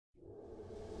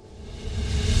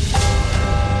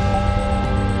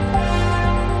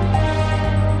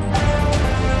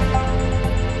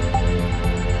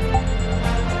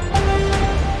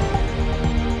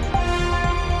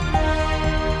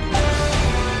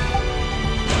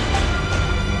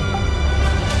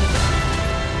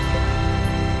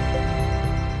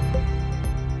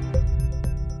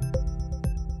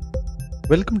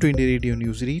Welcome to India Radio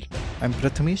Newsreel. I'm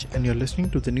Prathamesh and you're listening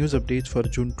to the news updates for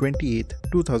June 28,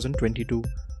 2022.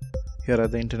 Here are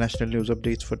the international news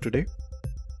updates for today.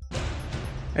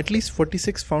 At least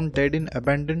 46 found dead in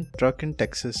abandoned truck in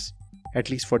Texas. At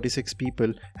least 46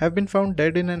 people have been found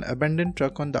dead in an abandoned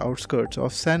truck on the outskirts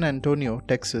of San Antonio,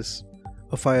 Texas.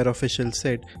 A fire official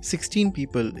said 16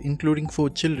 people, including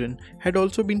 4 children, had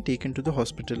also been taken to the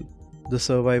hospital. The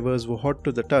survivors were hot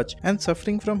to the touch and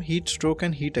suffering from heat stroke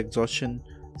and heat exhaustion.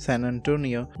 San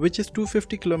Antonio, which is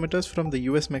 250 kilometers from the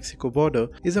US-Mexico border,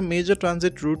 is a major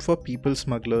transit route for people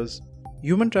smugglers.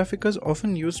 Human traffickers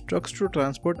often use trucks to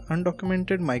transport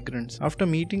undocumented migrants after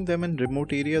meeting them in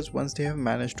remote areas once they have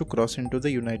managed to cross into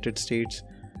the United States.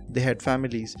 They had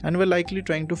families and were likely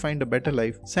trying to find a better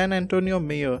life, San Antonio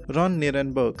Mayor Ron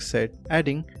Nirenberg said,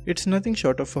 adding, "It's nothing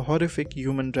short of a horrific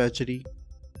human tragedy."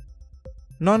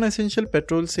 Non-essential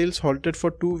petrol sales halted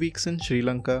for 2 weeks in Sri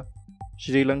Lanka.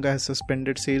 Sri Lanka has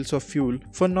suspended sales of fuel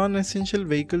for non-essential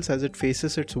vehicles as it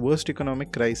faces its worst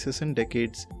economic crisis in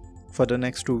decades. For the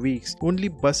next 2 weeks, only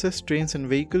buses, trains and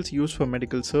vehicles used for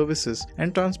medical services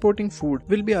and transporting food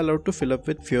will be allowed to fill up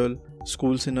with fuel.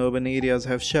 Schools in urban areas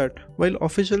have shut, while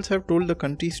officials have told the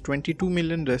country's 22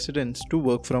 million residents to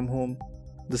work from home.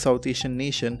 The South Asian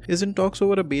nation is in talks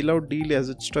over a bailout deal as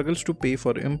it struggles to pay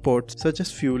for imports such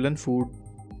as fuel and food.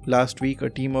 Last week, a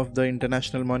team of the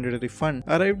International Monetary Fund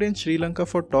arrived in Sri Lanka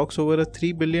for talks over a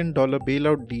 $3 billion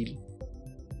bailout deal.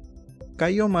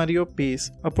 Caio Mario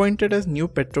Paes appointed as new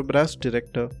Petrobras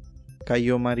director.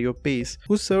 Caio Mario Paes,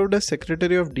 who served as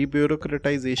Secretary of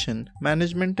Debureaucratization,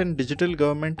 Management and Digital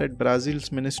Government at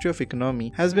Brazil's Ministry of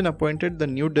Economy, has been appointed the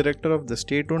new director of the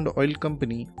state-owned oil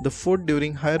company, the fourth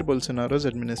during Jair Bolsonaro's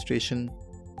administration.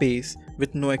 Paes,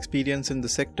 with no experience in the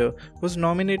sector, was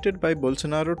nominated by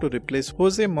Bolsonaro to replace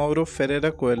José Mauro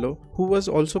Ferreira Coelho, who was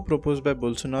also proposed by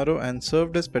Bolsonaro and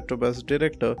served as Petrobras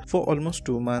director for almost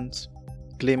 2 months.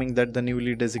 Claiming that the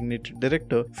newly designated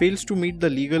director fails to meet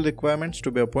the legal requirements to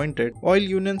be appointed, oil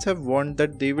unions have warned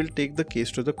that they will take the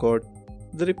case to the court.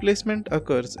 The replacement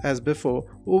occurs, as before,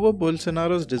 over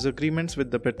Bolsonaro's disagreements with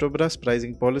the Petrobras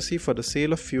pricing policy for the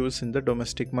sale of fuels in the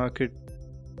domestic market.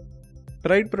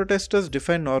 Pride protesters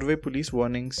defy Norway police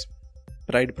warnings.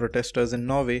 Pride protesters in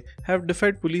Norway have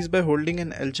defied police by holding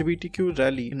an LGBTQ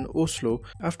rally in Oslo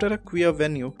after a queer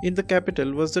venue in the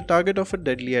capital was the target of a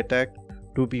deadly attack.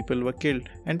 2 people were killed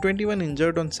and 21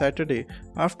 injured on Saturday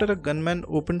after a gunman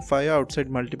opened fire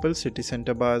outside multiple city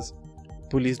center bars.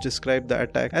 Police described the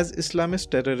attack as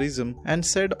Islamist terrorism and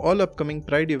said all upcoming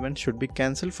Pride events should be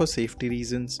cancelled for safety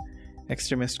reasons.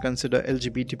 Extremists consider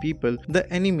LGBT people the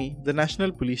enemy, the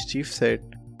national police chief said.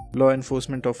 Law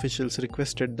enforcement officials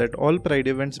requested that all Pride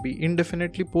events be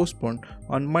indefinitely postponed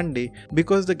on Monday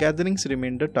because the gatherings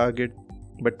remained a target.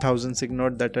 But thousands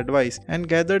ignored that advice and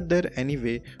gathered there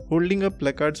anyway, holding up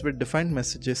placards with defined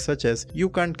messages such as "You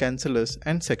can't cancel us"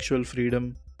 and "Sexual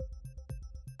freedom."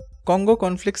 Congo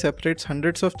conflict separates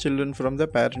hundreds of children from their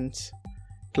parents.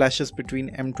 Clashes between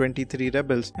M23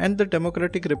 rebels and the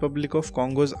Democratic Republic of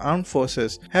Congo's armed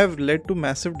forces have led to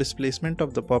massive displacement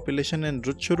of the population in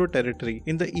Rutshuru territory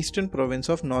in the eastern province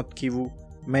of North Kivu.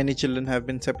 Many children have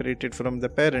been separated from their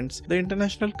parents. The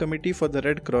International Committee for the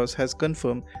Red Cross has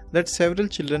confirmed that several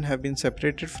children have been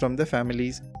separated from their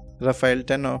families. Rafael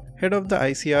Tenor, head of the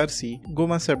ICRC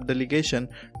Goma sub-delegation,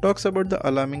 talks about the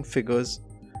alarming figures.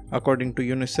 According to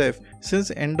UNICEF,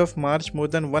 since end of March, more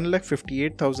than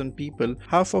 158,000 people,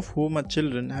 half of whom are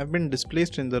children, have been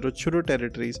displaced in the Rutshuru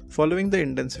territories following the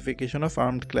intensification of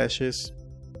armed clashes.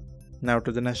 Now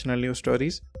to the national news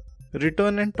stories.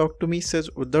 Return and talk to me, says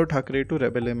Uddhav Thackeray to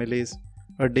rebel MLAs.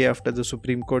 A day after the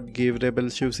Supreme Court gave rebel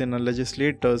Shiv Sena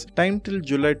legislators time till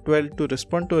July 12 to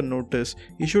respond to a notice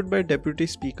issued by Deputy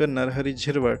Speaker Narhari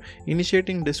Jhirwal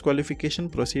initiating disqualification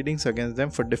proceedings against them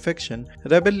for defection,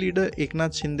 rebel leader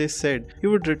Eknath Shinde said he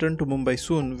would return to Mumbai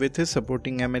soon with his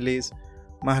supporting MLAs.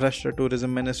 Maharashtra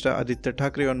Tourism Minister Aditya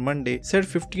Thackeray on Monday said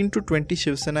 15 to 20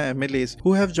 Shiv Sena MLAs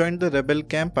who have joined the rebel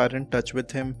camp are in touch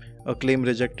with him, a claim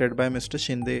rejected by Mr.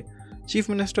 Shinde. Chief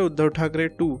Minister Uddhav Thackeray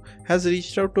too has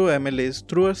reached out to MLAs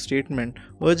through a statement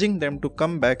urging them to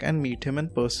come back and meet him in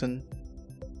person.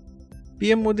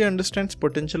 PM Modi understands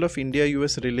potential of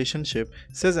India-US relationship,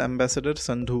 says Ambassador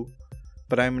Sandhu.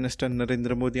 Prime Minister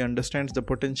Narendra Modi understands the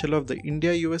potential of the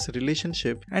India-US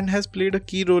relationship and has played a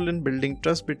key role in building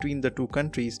trust between the two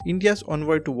countries. India's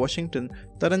envoy to Washington,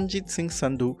 Taranjit Singh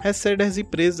Sandhu, has said as he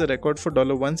praised the record for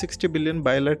 $160 billion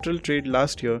bilateral trade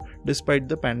last year despite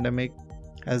the pandemic.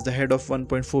 As the head of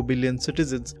 1.4 billion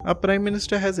citizens, our Prime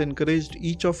Minister has encouraged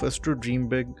each of us to dream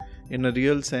big. In a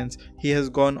real sense, he has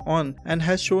gone on and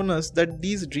has shown us that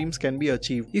these dreams can be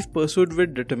achieved if pursued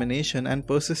with determination and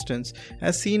persistence,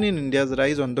 as seen in India's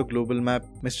rise on the global map,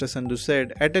 Mr. Sandhu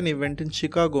said at an event in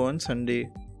Chicago on Sunday.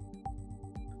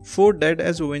 4 dead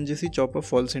as ONGC chopper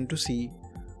falls into sea.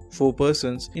 4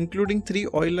 persons, including 3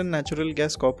 Oil and Natural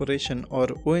Gas Corporation or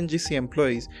ONGC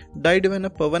employees, died when a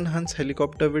Pawan Hans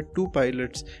helicopter with 2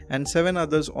 pilots and 7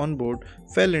 others on board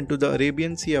fell into the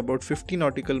Arabian Sea about 50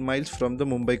 nautical miles from the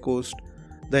Mumbai coast.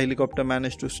 The helicopter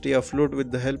managed to stay afloat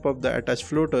with the help of the attached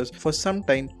floaters for some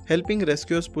time, helping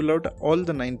rescuers pull out all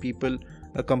the 9 people,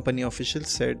 a company official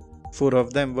said. 4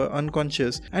 of them were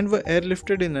unconscious and were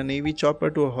airlifted in a Navy chopper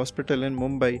to a hospital in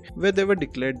Mumbai where they were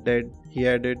declared dead, he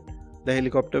added. The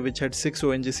helicopter, which had 6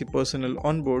 ONGC personnel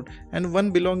on board and 1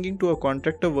 belonging to a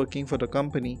contractor working for the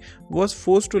company, was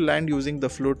forced to land using the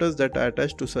floaters that are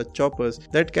attached to such choppers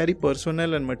that carry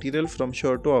personnel and material from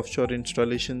shore to offshore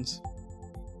installations.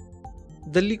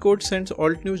 Delhi court sends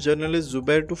Alt News journalist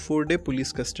Zubair to 4-day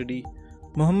police custody.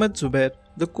 Mohammad Zubair,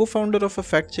 the co-founder of a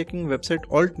fact-checking website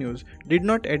Alt News, did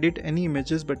not edit any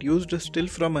images but used a still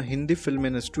from a Hindi film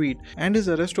in his tweet, and his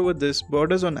arrest over this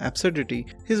borders on absurdity,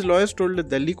 his lawyers told the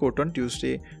Delhi court on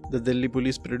Tuesday. The Delhi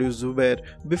police produced Zubair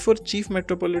before Chief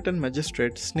Metropolitan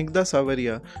Magistrate Snigdha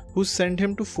Savaria, who sent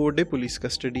him to 4-day police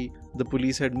custody. The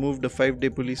police had moved a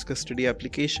 5-day police custody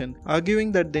application,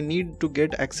 arguing that they need to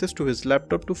get access to his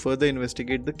laptop to further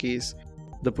investigate the case.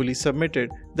 The police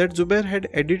submitted that Zubair had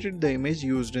edited the image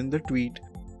used in the tweet.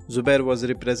 Zubair was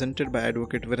represented by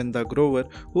advocate Vrinda Grover,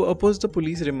 who opposed the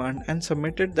police remand and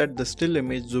submitted that the still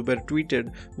image Zubair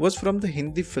tweeted was from the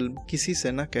Hindi film Kisi Se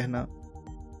Na Kehna.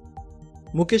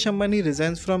 Mukesh Ambani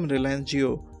resigns from Reliance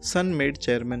Jio, son made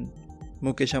chairman.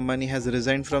 Mukesh Ambani has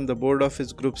resigned from the board of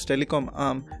his group's telecom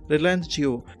arm, Reliance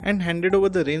Jio, and handed over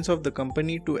the reins of the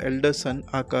company to elder son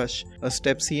Akash, a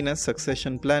step seen as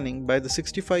succession planning by the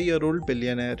 65-year-old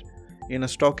billionaire. In a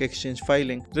stock exchange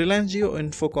filing, Reliance Jio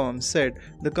Infocom said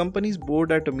the company's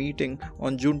board at a meeting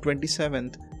on June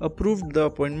 27th approved the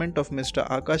appointment of Mr.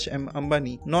 Akash M.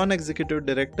 Ambani, non-executive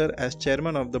director, as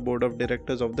chairman of the board of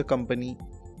directors of the company.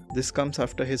 This comes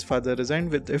after his father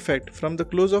resigned with effect from the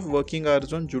close of working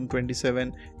hours on June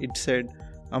 27, it said.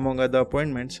 Among other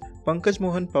appointments, Pankaj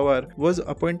Mohan Pawar was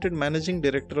appointed managing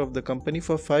director of the company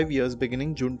for 5 years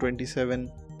beginning June 27.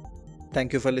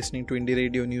 Thank you for listening to Indie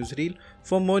Radio Newsreel.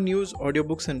 For more news,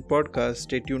 audiobooks and podcasts,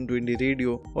 stay tuned to Indie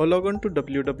Radio or log on to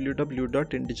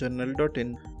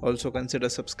www.indiejournal.in. Also consider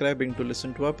subscribing to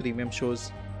listen to our premium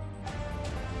shows.